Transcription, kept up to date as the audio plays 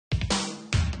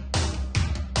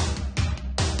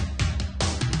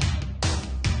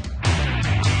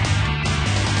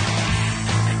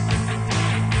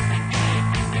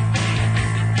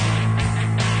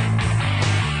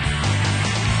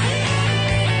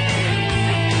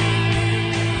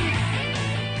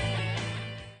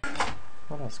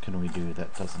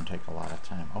it doesn't take a lot of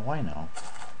time. Oh, I know.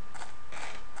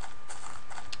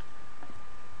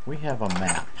 We have a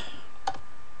map.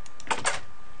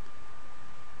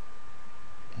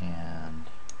 And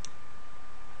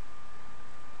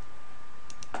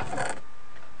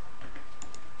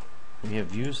we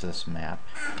have used this map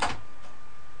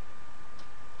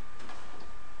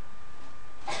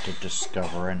to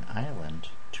discover an island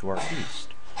to our east.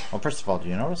 Well, first of all, do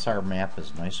you notice our map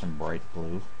is nice and bright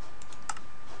blue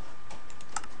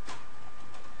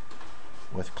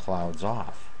with clouds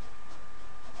off?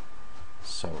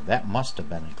 So that must have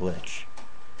been a glitch,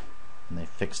 and they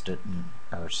fixed it in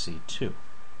RC2.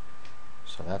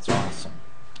 So that's awesome.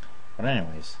 But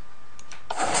anyways,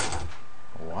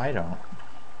 why don't,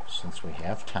 since we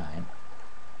have time,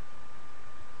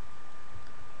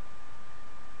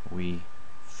 we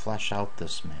flesh out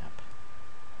this map.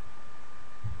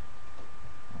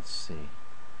 Let's see.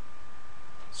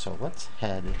 So let's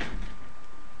head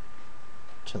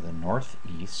to the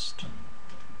northeast.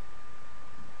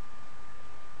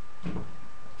 Let's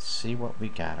see what we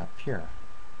got up here.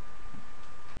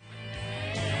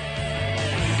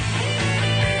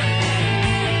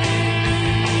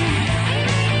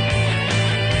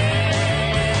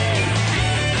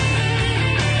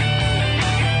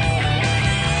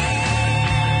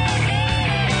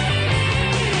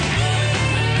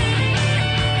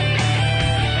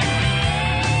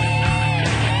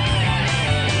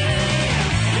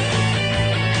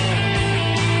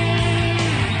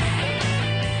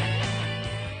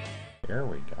 There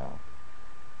we go.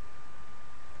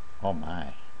 Oh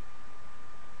my.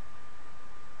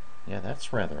 Yeah,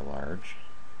 that's rather large.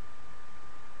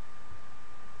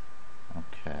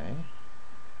 Okay.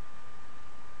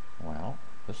 Well,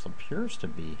 this appears to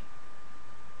be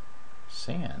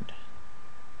sand.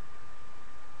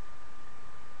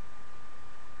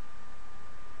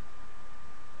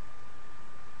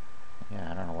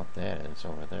 Yeah, I don't know what that is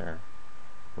over there.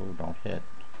 Ooh, don't hit.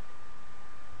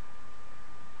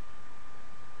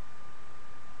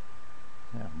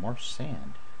 Yeah, more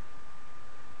sand.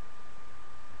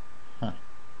 Huh.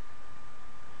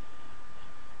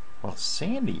 Well,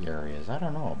 sandy areas, I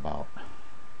don't know about.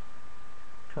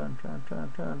 Turn, turn,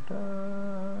 turn, turn,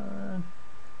 turn.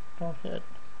 Don't hit.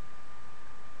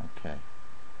 Okay.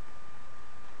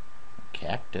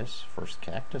 Cactus. First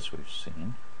cactus we've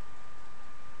seen.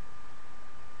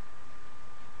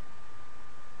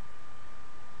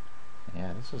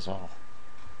 Yeah, this is all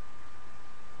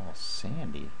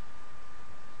sandy.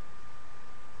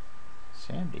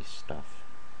 Sandy stuff.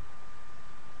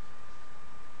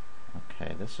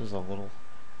 Okay, this is a little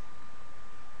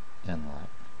inlet.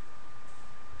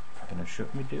 Gonna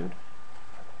shoot me, dude?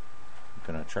 You're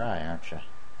gonna try, aren't you?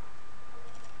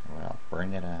 Well,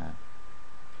 bring it on.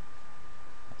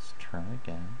 Let's turn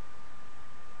again.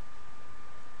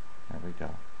 There we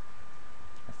go.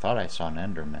 I thought I saw an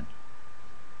Enderman.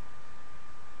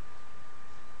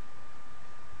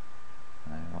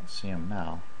 I don't see him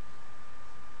now.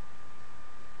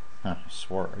 Huh, I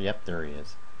swore. Yep, there he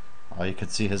is. All you can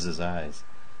see is his eyes.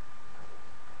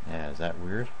 Yeah, is that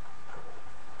weird?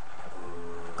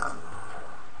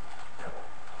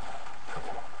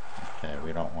 Okay,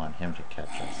 we don't want him to catch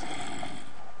us.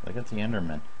 Look at the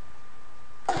Enderman.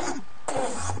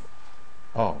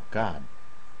 Oh, God.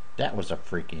 That was a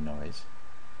freaky noise.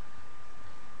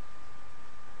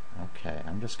 Okay,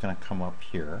 I'm just going to come up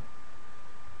here,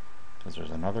 because there's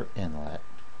another inlet.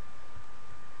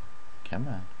 Come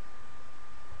on.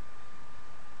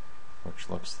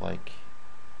 Which looks like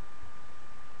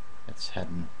it's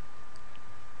heading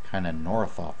kind of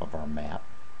north off of our map.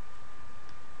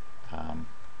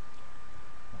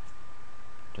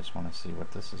 Just want to see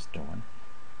what this is doing.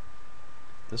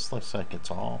 This looks like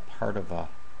it's all part of a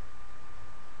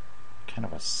kind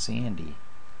of a sandy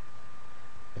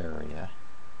area.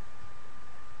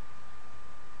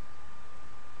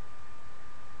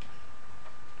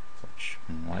 Which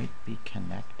might be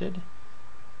connected.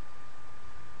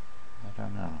 I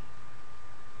don't know.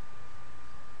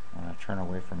 I want to turn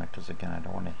away from it because, again, I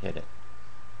don't want to hit it.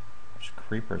 There's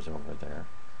creepers over there.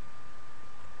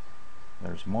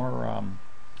 There's more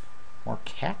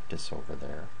cactus over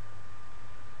there.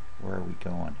 Where are we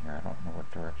going here? I don't know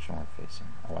what direction we're facing.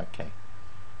 Oh, okay.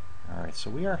 Alright, so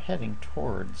we are heading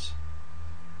towards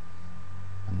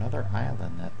another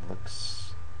island that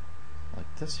looks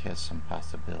like this has some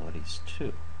possibilities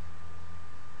too.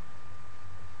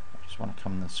 I just want to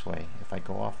come this way. If I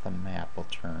go off the map, we'll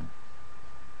turn.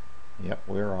 Yep,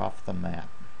 we're off the map.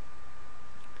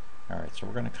 Alright, so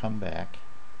we're going to come back,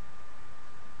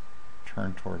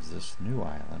 turn towards this new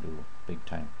island. Ooh, big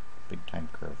time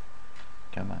curve.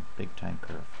 Come on, big time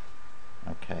curve.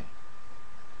 Okay.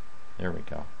 There we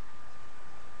go.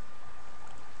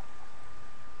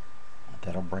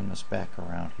 That'll bring us back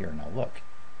around here. Now look,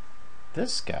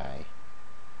 this guy,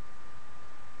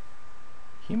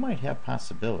 he might have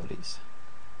possibilities.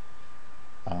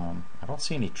 I don't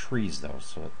see any trees though,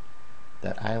 so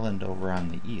that island over on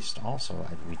the east also,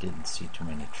 we didn't see too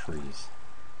many trees.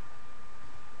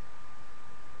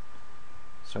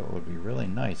 So it would be really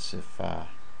nice if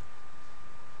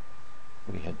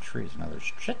we had trees. Now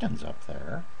there's chickens up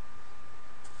there.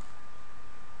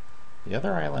 The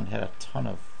other island had a ton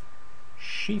of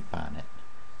sheep on it.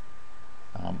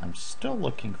 I'm still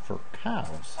looking for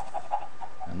cows.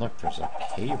 And look, there's a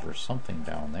cave or something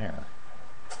down there.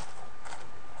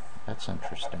 That's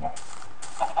interesting.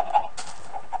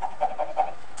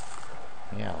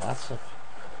 Yeah, lots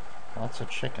of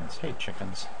chickens. Hey,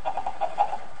 chickens.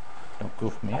 Don't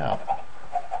goof me up.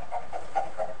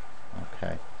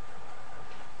 Okay.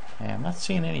 Hey, I'm not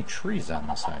seeing any trees on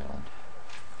this island.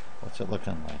 What's it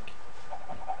looking like?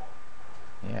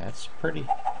 Yeah, it's pretty...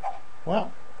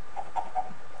 Well,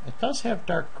 it does have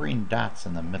dark green dots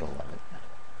in the middle of it.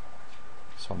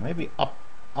 So maybe up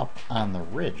on the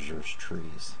ridge there's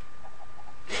trees.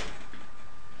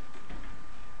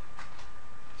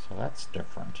 So that's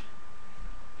different.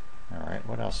 Alright,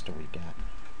 what else do we got?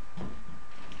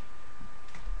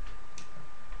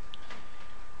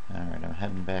 Alright, I'm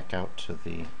heading back out to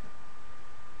the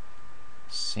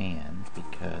sand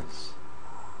because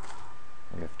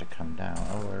we have to come down.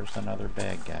 Oh, there's another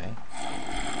bad guy.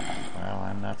 Well,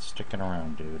 I'm not sticking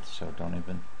around, dude, so don't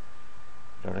even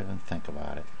think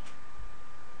about it.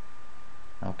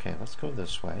 Okay, let's go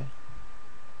this way.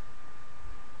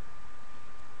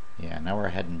 Yeah, now we're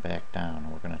heading back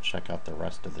down. We're going to check out the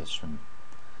rest of this from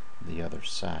the other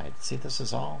side. See, this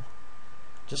is all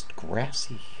just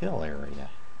grassy hill area.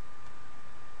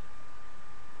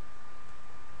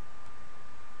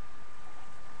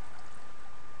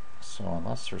 So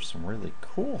unless there's some really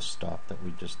cool stuff that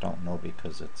we just don't know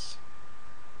because it's,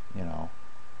 you know,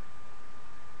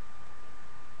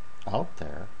 out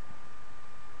there.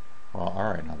 Well,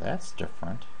 alright, now that's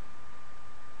different.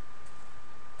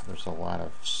 There's a lot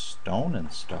of stone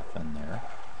and stuff in there.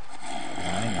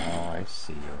 I know, I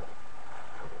see you.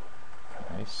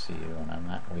 I see you, and I'm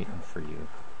not waiting for you.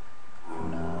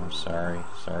 No, sorry.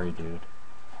 Sorry, dude.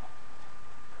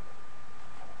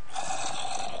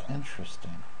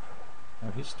 Interesting.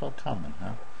 Oh, he's still coming,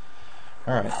 huh?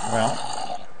 Alright,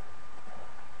 well.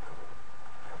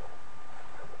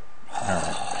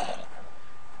 Alright.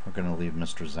 We're going to leave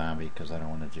Mr. Zombie because I don't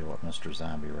want to deal with Mr.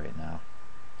 Zombie right now.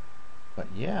 But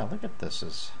yeah, look at this.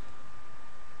 Is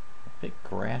a big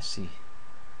grassy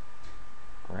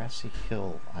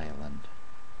hill island.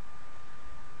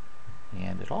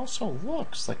 And it also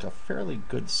looks like a fairly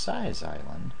good size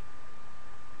island.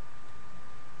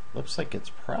 Looks like it's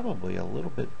probably a little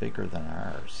bit bigger than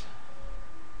ours.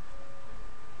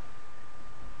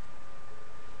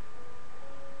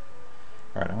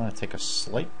 Alright, I'm going to take a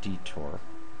slight detour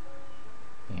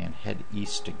and head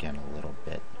east again a little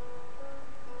bit,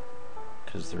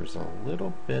 because there's a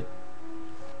little bit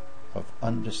of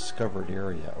undiscovered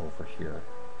area over here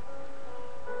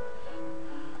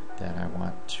that I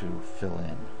want to fill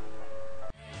in.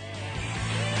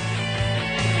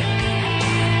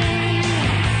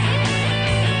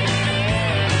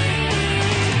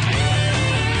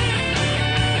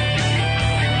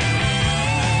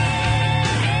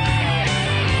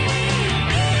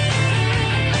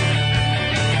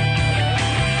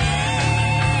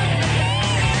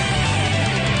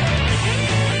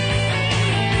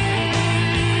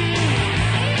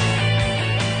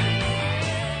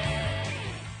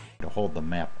 Hold the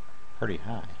map pretty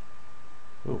high.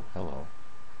 Ooh, hello.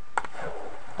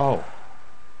 Oh.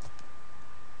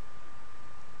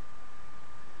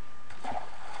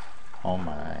 Oh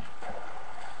my.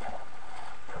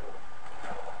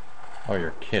 Oh,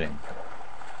 you're kidding.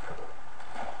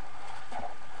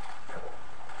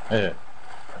 Eh.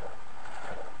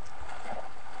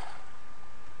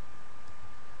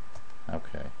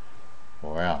 Okay.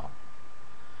 Wow.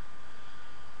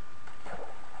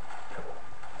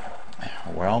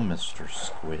 Well, Mr.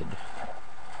 Squid,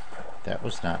 that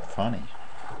was not funny.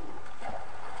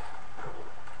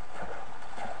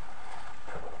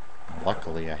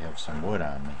 Luckily, I have some wood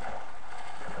on me.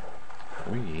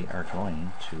 We are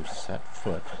going to set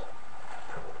foot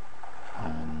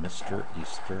on Mr.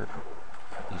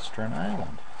 Eastern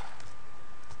Island.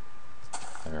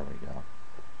 There we go.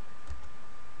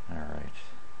 Alright.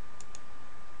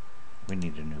 We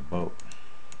need a new boat.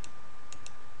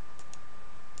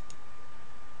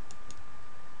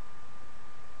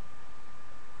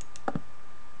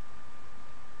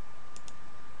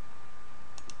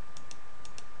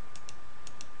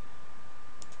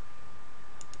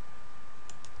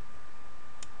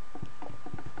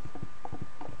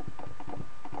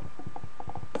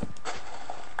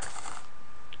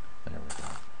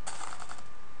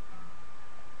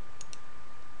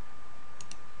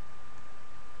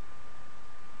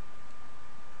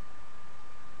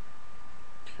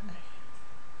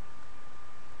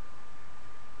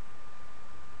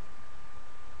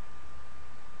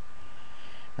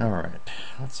 Alright,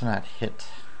 let's not hit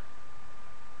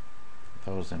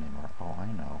those anymore. Oh, I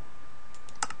know.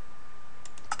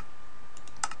 I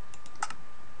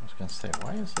was going to say,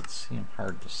 why does it seem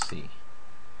hard to see?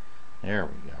 There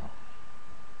we go.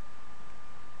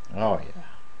 Oh yeah,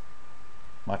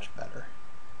 much better.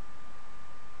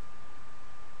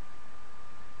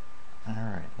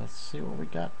 Alright, let's see what we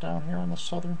got down here on the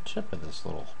southern tip of this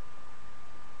little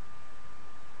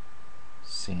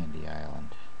sandy island.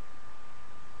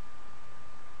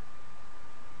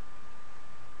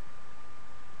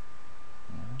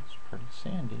 Yeah, it's pretty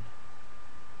sandy.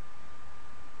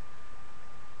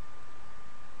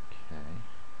 Okay.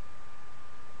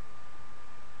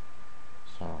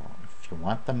 So, if you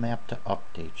want the map to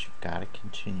update, you've got to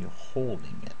continue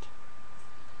holding it.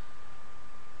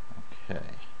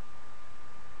 Okay.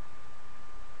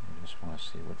 I just want to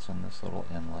see what's in this little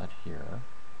inlet here.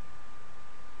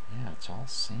 Yeah, it's all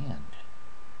sand.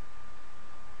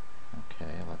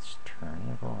 Okay, let's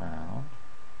turn it around.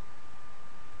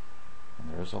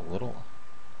 And there's a little...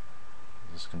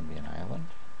 Is this going to be an island?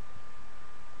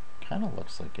 Kind of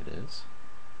looks like it is.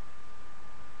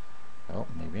 Oh,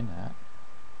 maybe not.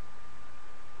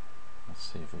 Let's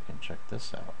see if we can check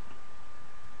this out.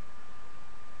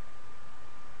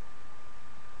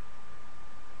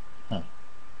 Huh.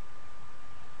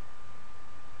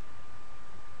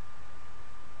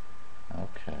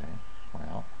 Okay,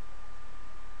 well,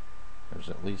 there's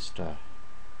at least a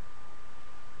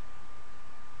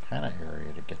kind of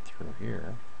area to get through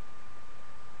here.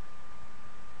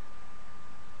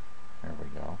 There we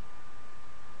go.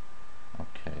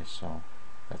 Okay, so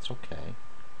that's okay.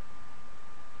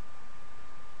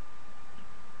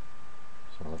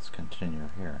 So let's continue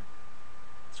here.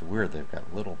 It's weird, they've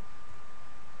got little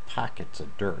pockets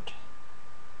of dirt.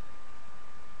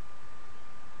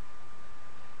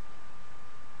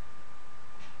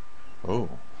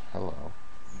 Oh, hello.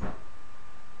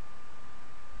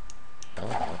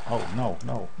 Hello. Oh, no,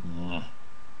 no.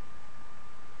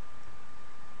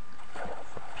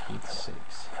 For Pete's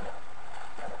sakes.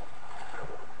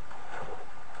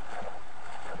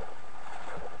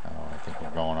 Oh, I think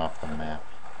we're going off the map.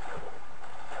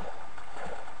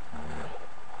 We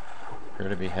appear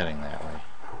to be heading that way.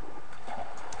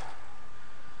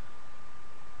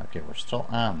 Okay, we're still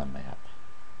on the map.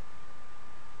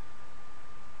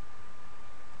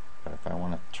 But if I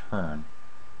want to turn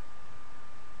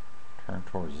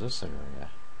towards this area,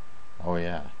 oh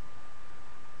yeah,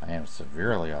 I am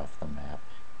severely off the map.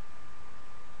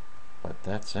 But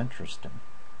that's interesting.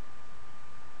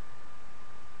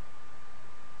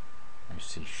 I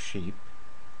see sheep.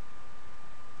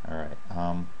 Alright,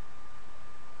 alright,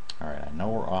 I know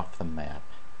we're off the map.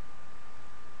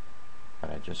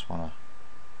 But I just want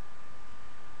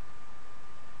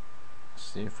to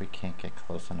see if we can't get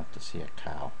close enough to see a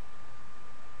cow.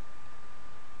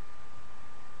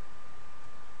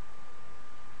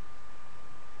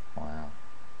 Wow.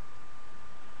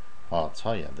 Well, I'll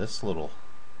tell you, this little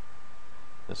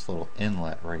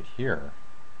inlet right here,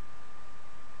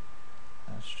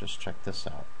 let's just check this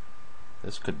out.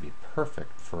 This could be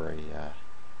perfect for a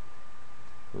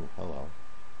ooh, hello.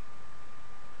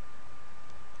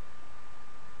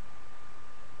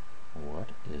 What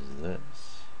is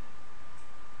this?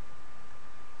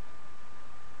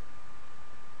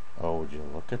 Oh, would you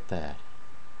look at that?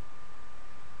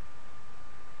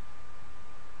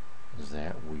 Is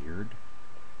that weird?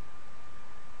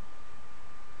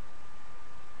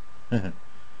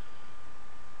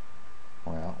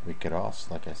 Well, we could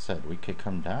also, like I said, we could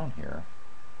come down here,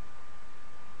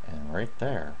 and right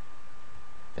there,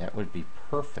 that would be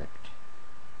perfect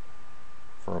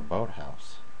for a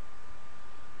boathouse.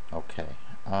 Okay,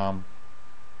 wow,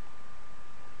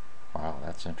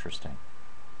 that's interesting.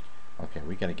 Okay,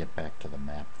 we gotta get back to the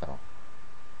map though.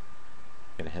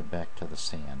 Gotta head back to the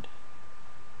sand.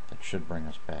 That should bring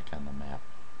us back on the map.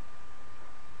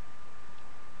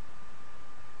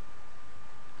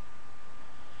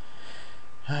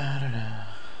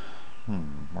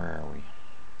 Where are we?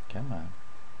 Come on.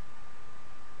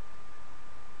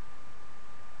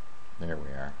 There we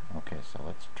are. Okay, so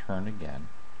let's turn again.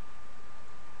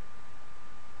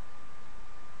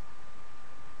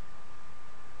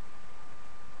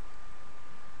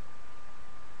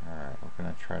 Alright, we're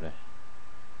going to try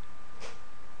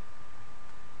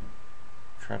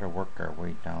to work our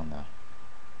way down the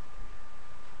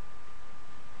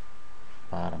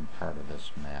bottom part of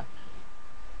this map.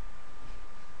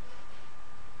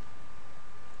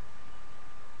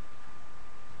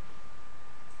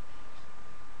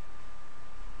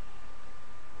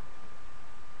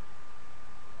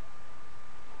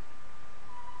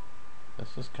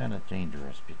 This is kind of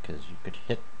dangerous because you could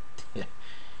hit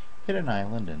an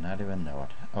island and not even know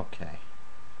it. Okay.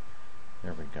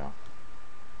 There we go.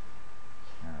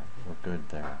 Alright, we're good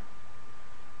there.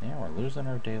 Yeah, we're losing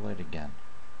our daylight again.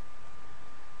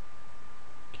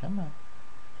 Come on.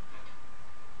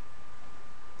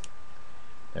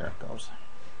 There it goes.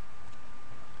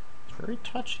 It's very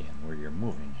touchy in where you're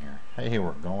moving here. Hey,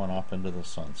 we're going off into the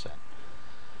sunset.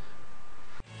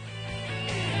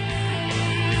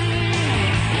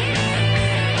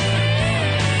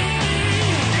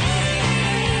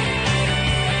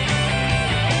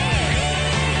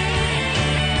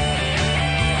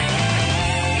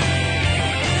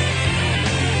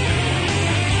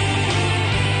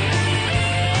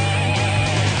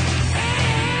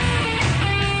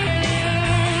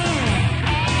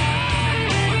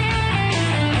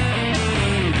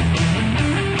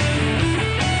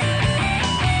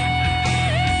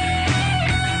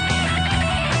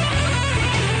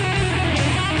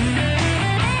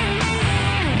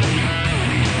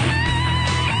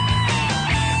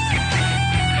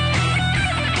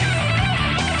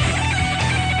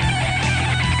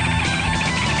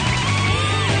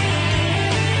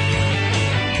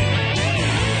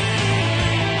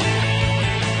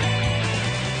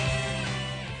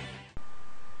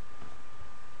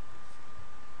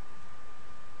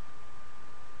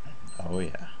 Oh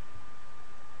yeah.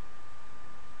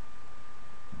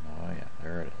 Oh yeah,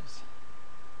 there it is.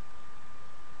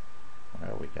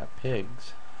 Well, we got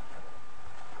pigs.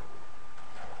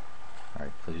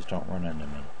 Alright, please don't run into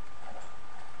me.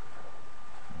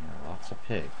 Yeah, lots of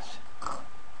pigs.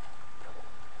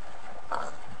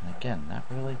 And again, not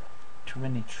really too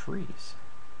many trees.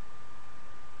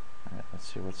 Alright,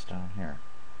 let's see what's down here.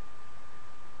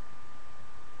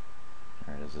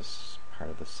 Alright, is this part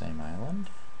of the same island?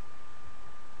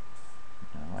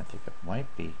 No, I think it might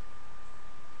be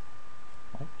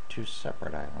two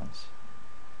separate islands.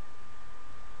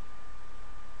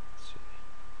 Let's see.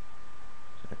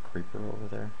 Is that a creeper over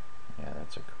there? Yeah,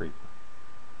 that's a creeper.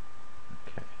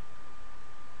 Okay.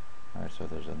 Alright, so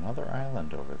there's another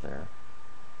island over there.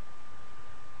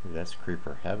 Ooh, that's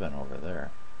creeper heaven over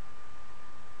there.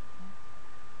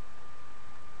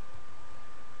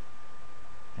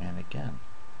 And again,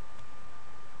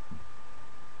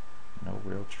 no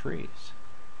real trees.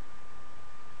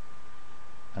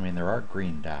 I mean, there are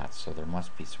green dots, so there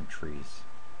must be some trees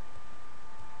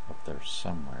up there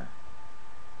somewhere.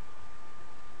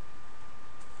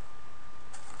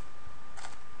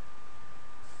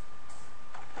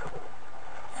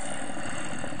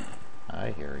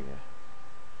 I hear you.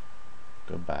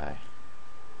 Goodbye.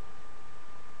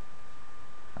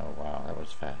 Oh wow, that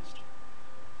was fast.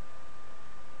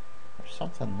 There's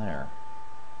something there.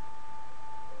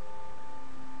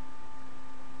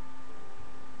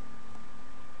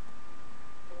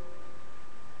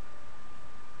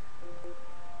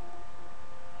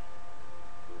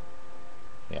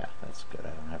 Yeah, that's good. I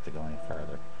don't have to go any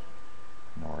farther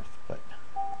north, but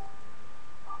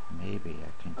maybe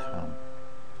I can come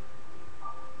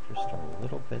just a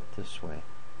little bit this way.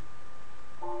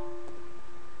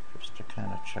 Just to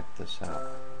kind of check this out.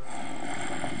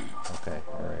 Okay,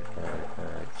 alright,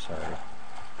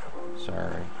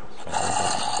 sorry.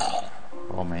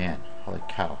 Oh man, holy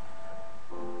cow.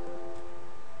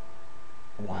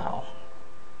 Wow.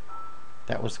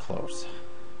 That was close.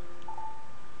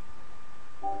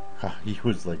 He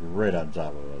was like right on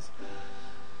top of us.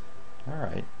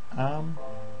 Alright,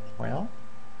 well,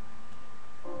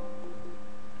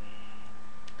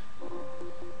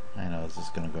 I know this is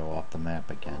going to go off the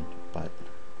map again, but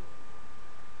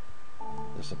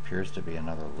this appears to be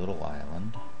another little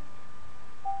island.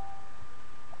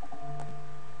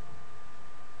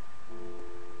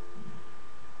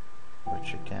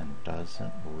 Which again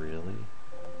doesn't really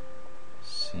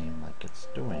seem like it's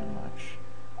doing much.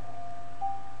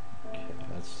 Okay,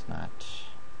 let's not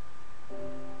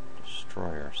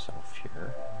destroy ourselves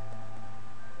here.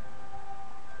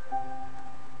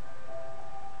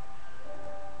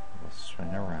 We'll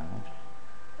swing around.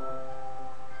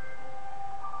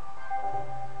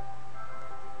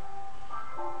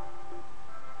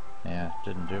 Yeah,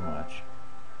 didn't do much.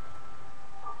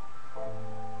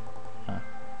 Huh.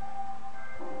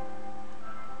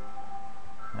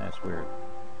 That's weird.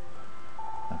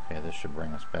 Okay, this should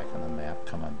bring us back on the map,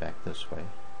 coming back this way.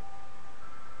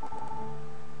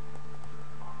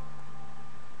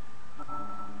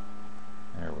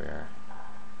 There we are.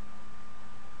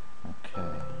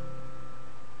 Okay.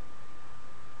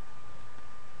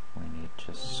 We need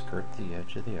to skirt the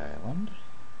edge of the island.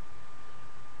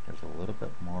 There's a little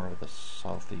bit more of the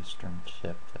southeastern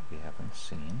tip that we haven't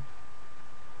seen.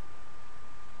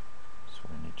 So So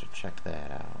we need to check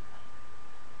that out.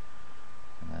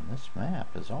 And then this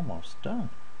map is almost done.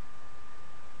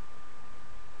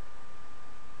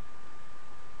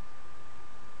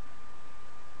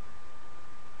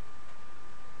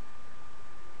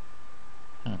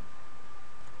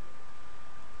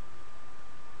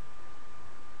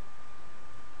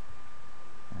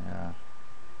 Yeah.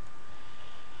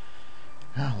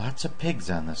 Oh, lots of pigs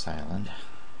on this island.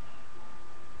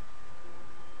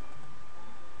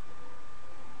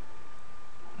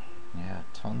 Yeah,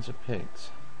 tons of pigs.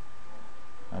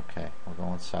 Okay, we're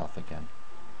going south again.